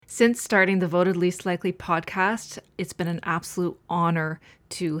Since starting the Voted Least Likely podcast, it's been an absolute honor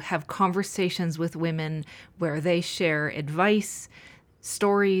to have conversations with women where they share advice,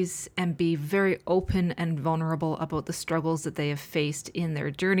 stories, and be very open and vulnerable about the struggles that they have faced in their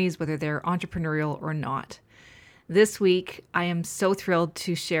journeys, whether they're entrepreneurial or not. This week, I am so thrilled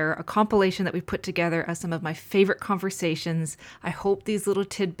to share a compilation that we put together as some of my favorite conversations. I hope these little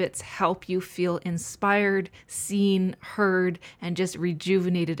tidbits help you feel inspired, seen, heard, and just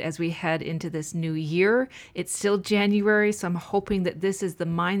rejuvenated as we head into this new year. It's still January, so I'm hoping that this is the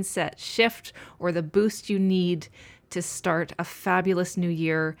mindset shift or the boost you need to start a fabulous new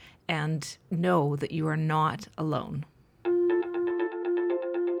year and know that you are not alone.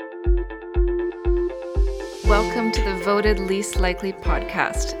 Welcome to the Voted Least Likely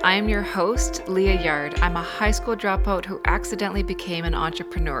podcast. I am your host, Leah Yard. I'm a high school dropout who accidentally became an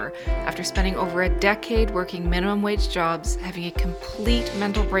entrepreneur. After spending over a decade working minimum wage jobs, having a complete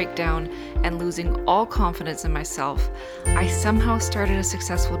mental breakdown, and losing all confidence in myself, I somehow started a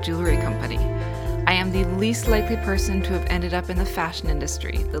successful jewelry company. I am the least likely person to have ended up in the fashion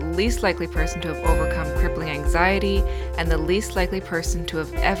industry, the least likely person to have overcome crippling anxiety, and the least likely person to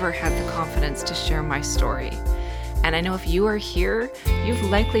have ever had the confidence to share my story. And I know if you are here, you've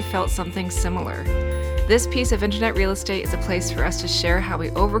likely felt something similar. This piece of internet real estate is a place for us to share how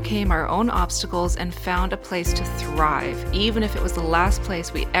we overcame our own obstacles and found a place to thrive, even if it was the last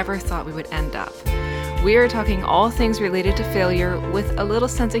place we ever thought we would end up. We are talking all things related to failure with a little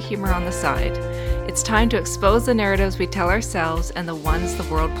sense of humor on the side. It's time to expose the narratives we tell ourselves and the ones the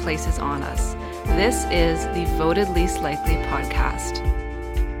world places on us. This is the Voted Least Likely podcast.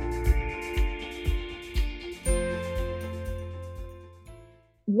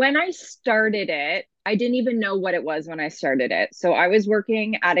 When I started it, I didn't even know what it was when I started it. So I was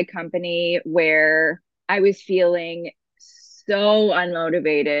working at a company where I was feeling so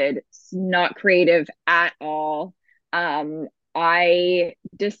unmotivated, not creative at all. I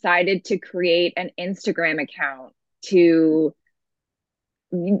decided to create an Instagram account to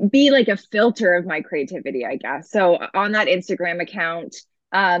be like a filter of my creativity, I guess. So on that Instagram account,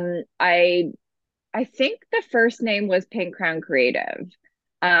 I think the first name was Pink Crown Creative.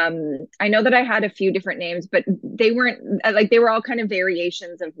 I know that I had a few different names, but they weren't like, they were all kind of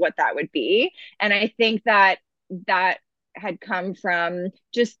variations of what that would be. And I think that had come from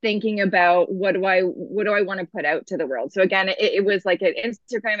just thinking about what do I want to put out to the world. So again, it was like an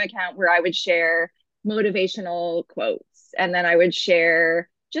Instagram account where I would share motivational quotes, and then I would share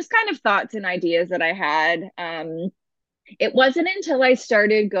just kind of thoughts and ideas that I had. It wasn't until I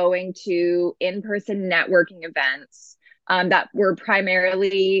started going to in-person networking events that were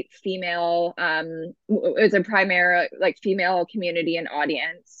primarily female. It was a primary like female community and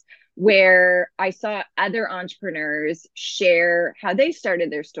audience, where I saw other entrepreneurs share how they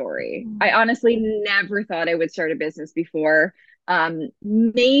started their story. I honestly never thought I would start a business before.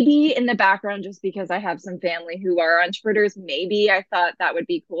 Maybe in the background, just because I have some family who are entrepreneurs, maybe I thought that would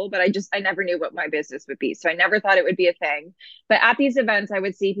be cool, but I never knew what my business would be. So I never thought it would be a thing. But at these events, I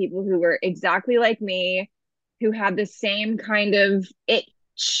would see people who were exactly like me, who had the same kind of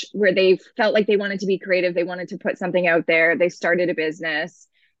itch where they felt like they wanted to be creative. They wanted to put something out there. They started a business.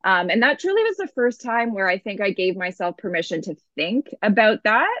 And that truly was the first time where I think I gave myself permission to think about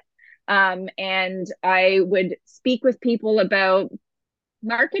that. And I would speak with people about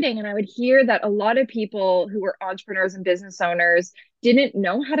marketing, and I would hear that a lot of people who were entrepreneurs and business owners didn't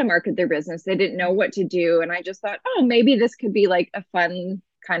know how to market their business. They didn't know what to do. And I just thought, oh, maybe this could be like a fun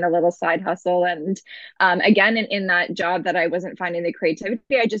kind of little side hustle. And again, in that job that I wasn't finding the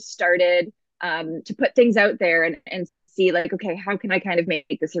creativity, I just started to put things out there and see like, okay, how can I kind of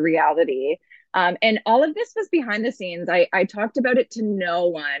make this a reality? And all of this was behind the scenes. I talked about it to no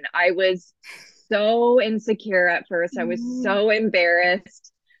one. I was so insecure at first. I was so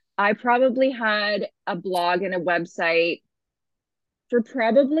embarrassed. I probably had a blog and a website for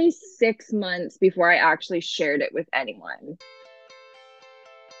probably 6 months before I actually shared it with anyone.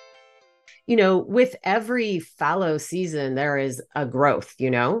 You know, with every fallow season, there is a growth, you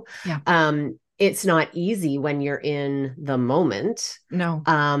know? Yeah. It's not easy when you're in the moment. No.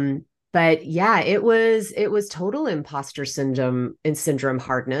 But yeah, it was total imposter syndrome and syndrome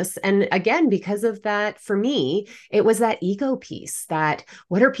hardness. And again, because of that, for me, it was that ego piece, that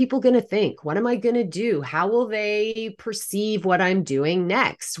what are people going to think? What am I going to do? How will they perceive what I'm doing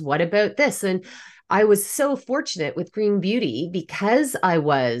next? What about this? And I was so fortunate with Green Beauty because I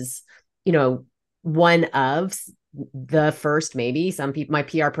was, you know, one of the first, maybe some people, my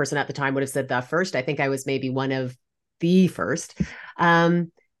PR person at the time would have said the first. I think I was maybe one of the first.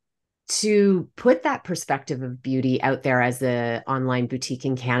 to put that perspective of beauty out there as an online boutique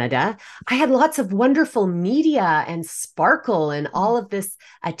in Canada, I had lots of wonderful media and sparkle and all of this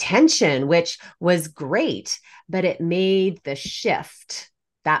attention, which was great, but it made the shift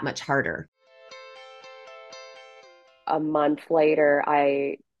that much harder. A month later,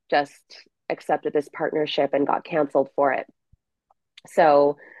 I just accepted this partnership and got canceled for it.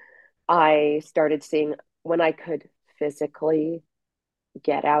 So I started seeing when I could physically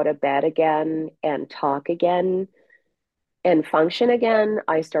get out of bed again and talk again and function again,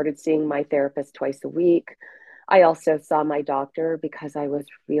 I started seeing my therapist twice a week. I also saw my doctor because I was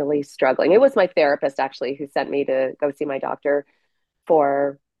really struggling. It was my therapist actually who sent me to go see my doctor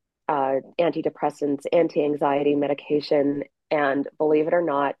for antidepressants, anti-anxiety medication, and believe it or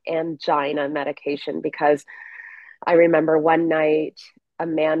not, angina medication. Because I remember one night a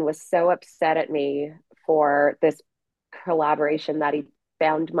man was so upset at me for this collaboration that he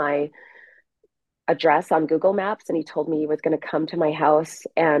found my address on Google Maps and he told me he was going to come to my house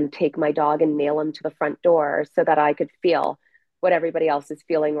and take my dog and nail him to the front door so that I could feel what everybody else is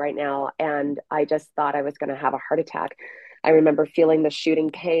feeling right now. And I just thought I was going to have a heart attack. I remember feeling the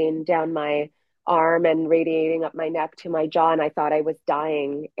shooting pain down my arm and radiating up my neck to my jaw, and I thought I was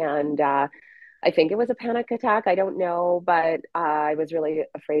dying. And I think it was a panic attack. I don't know, but I was really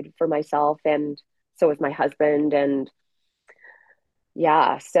afraid for myself, and so was my husband. And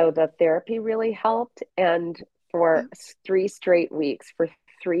yeah, so the therapy really helped. And for 3 straight weeks, for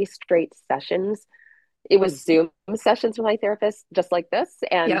 3 straight sessions, it was Zoom sessions with my therapist, just like this.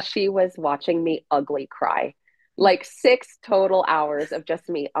 And she was watching me ugly cry, like 6 total hours of just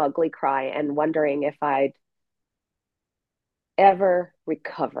me ugly cry and wondering if I'd ever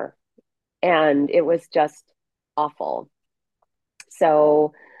recover. And it was just awful.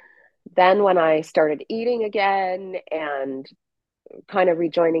 So then when I started eating again and kind of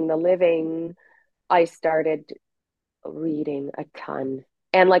rejoining the living, I started reading a ton,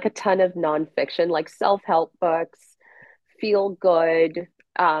 and like a ton of nonfiction, like self-help books, feel good,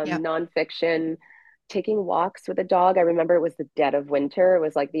 nonfiction, taking walks with a dog. I remember it was the dead of winter. It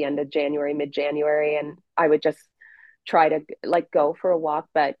was like the end of January, mid-January, and I would just try to like go for a walk,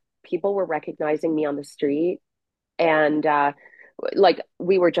 but people were recognizing me on the street. And like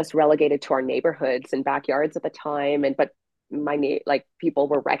we were just relegated to our neighborhoods and backyards at the time. And but like people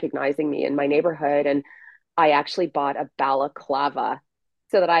were recognizing me in my neighborhood, and I actually bought a balaclava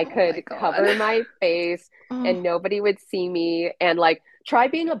so that I could cover my face and nobody would see me. And like, try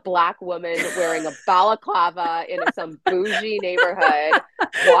being a Black woman wearing a balaclava in some bougie neighborhood,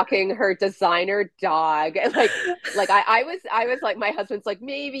 walking her designer dog. And I was like, my husband's like,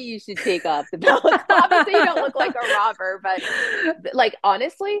 maybe you should take off the balaclava so you don't look like a robber. But like,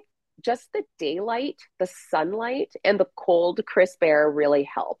 honestly, just the daylight, the sunlight, and the cold, crisp air really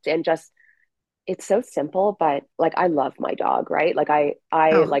helped. And just, it's so simple, but like, I love my dog, right? Like I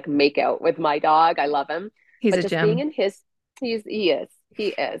like make out with my dog. I love him. He's but a just gem. being in his, he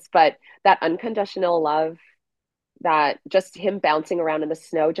is. But that unconditional love, that just him bouncing around in the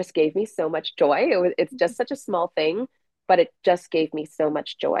snow just gave me so much joy. It's just such a small thing, but it just gave me so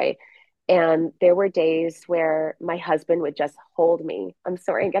much joy. And there were days where my husband would just hold me. I'm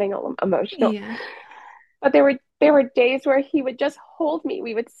sorry, I'm getting all emotional. Yeah. But there were days where he would just hold me.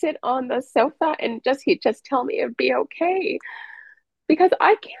 We would sit on the sofa and he'd just tell me it'd be okay. Because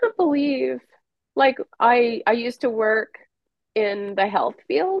I can't believe, like, I used to work in the health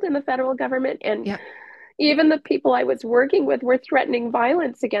field in the federal government, and even the people I was working with were threatening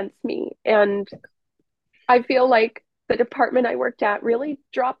violence against me. And I feel like the department I worked at really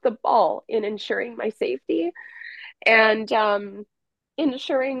dropped the ball in ensuring my safety and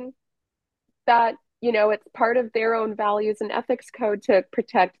ensuring that, you know, it's part of their own values and ethics code to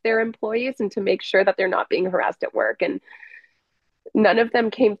protect their employees and to make sure that they're not being harassed at work. And none of them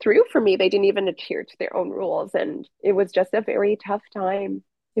came through for me. They didn't even adhere to their own rules. And it was just a very tough time.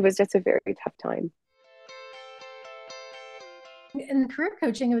 It was just a very tough time. In career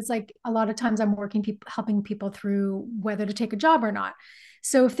coaching, it was like a lot of times I'm helping people through whether to take a job or not.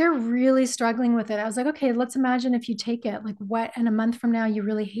 So if they're really struggling with it, I was like, okay, let's imagine if you take it, like what, and a month from now, you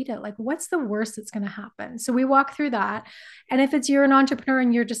really hate it. Like, what's the worst that's going to happen? So we walk through that. And if it's, you're an entrepreneur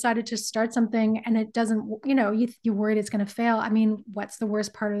and you're decided to start something and it doesn't, you know, you're worried it's going to fail. I mean, what's the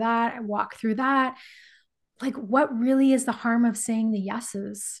worst part of that? I walk through that. Like, what really is the harm of saying the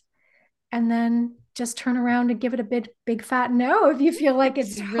yeses? And then just turn around and give it a big fat no if you feel like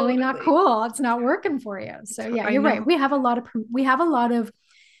it's really not cool, it's not working for you. So yeah, you're right. We have a lot of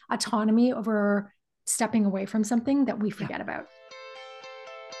autonomy over stepping away from something that we forget about.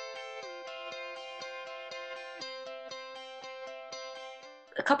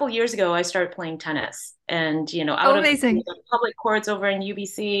 a couple years ago, I started playing tennis, and out of the public courts over in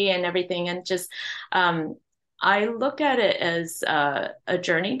UBC and everything, and just I look at it as a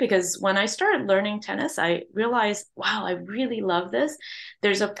journey, because when I started learning tennis, I realized, wow, I really love this.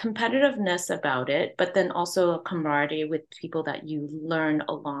 There's a competitiveness about it, but then also a camaraderie with people that you learn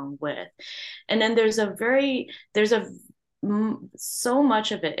along with. And then so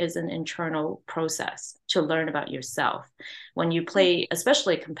much of it is an internal process to learn about yourself when you play,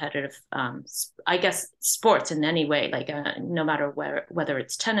 especially competitive, I guess, sports in any way, like no matter whether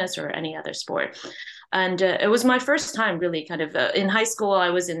it's tennis or any other sport. And it was my first time really kind of in high school.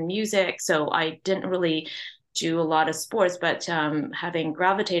 I was in music, so I didn't really do a lot of sports, but having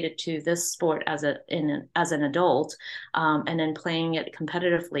gravitated to this sport as an adult, and then playing it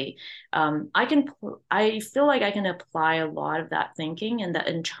competitively, I feel like I can apply a lot of that thinking and the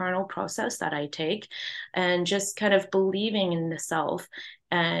internal process that I take, and just kind of believing in the self,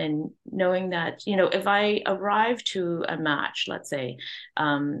 and knowing that, if I arrive to a match, let's say,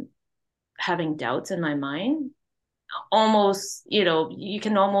 having doubts in my mind, almost, you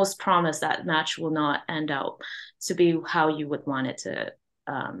can almost promise that match will not end out to be how you would want it to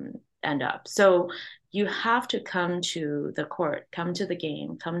end up. So you have to come to the court, come to the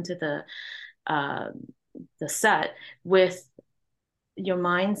game, come to the set with your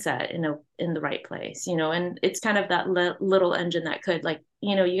mindset in the right place, and it's kind of that little engine that could, like,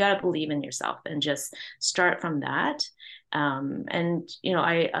 you got to believe in yourself and just start from that. And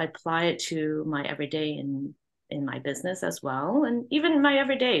I apply it to my everyday in my business as well, and even my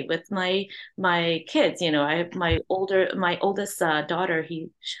everyday with my kids. I have my oldest daughter,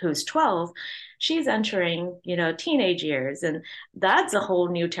 who's 12. She's entering teenage years, and that's a whole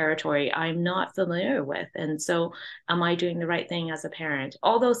new territory I'm not familiar with. And so, am I doing the right thing as a parent?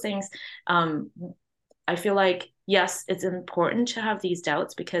 All those things. I feel like, yes, it's important to have these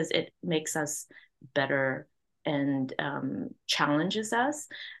doubts, because it makes us better and challenges us.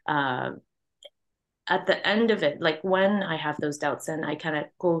 At the end of it, like when I have those doubts, and I kind of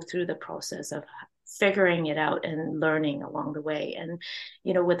go through the process of figuring it out and learning along the way, and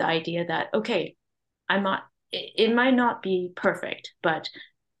with the idea that, okay, it might not be perfect, but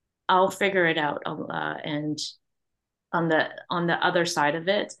I'll figure it out, and on the other side of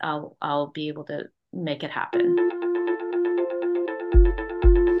it, I'll be able to make it happen.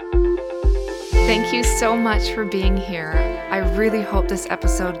 Thank you so much for being here. I really hope this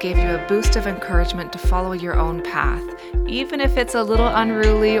episode gave you a boost of encouragement to follow your own path, even if it's a little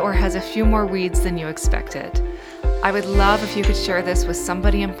unruly or has a few more weeds than you expected. I would love if you could share this with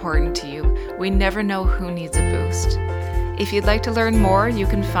somebody important to you. We never know who needs a boost. If you'd like to learn more, you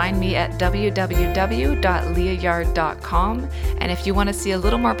can find me at www.leahyard.com. And if you want to see a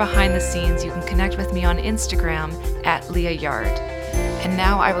little more behind the scenes, you can connect with me on Instagram at leahyard. And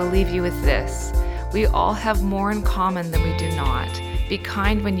now I will leave you with this. We all have more in common than we do not. Be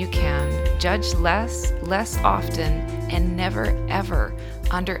kind when you can, judge less often, and never, ever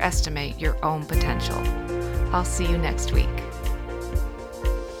underestimate your own potential. I'll see you next week.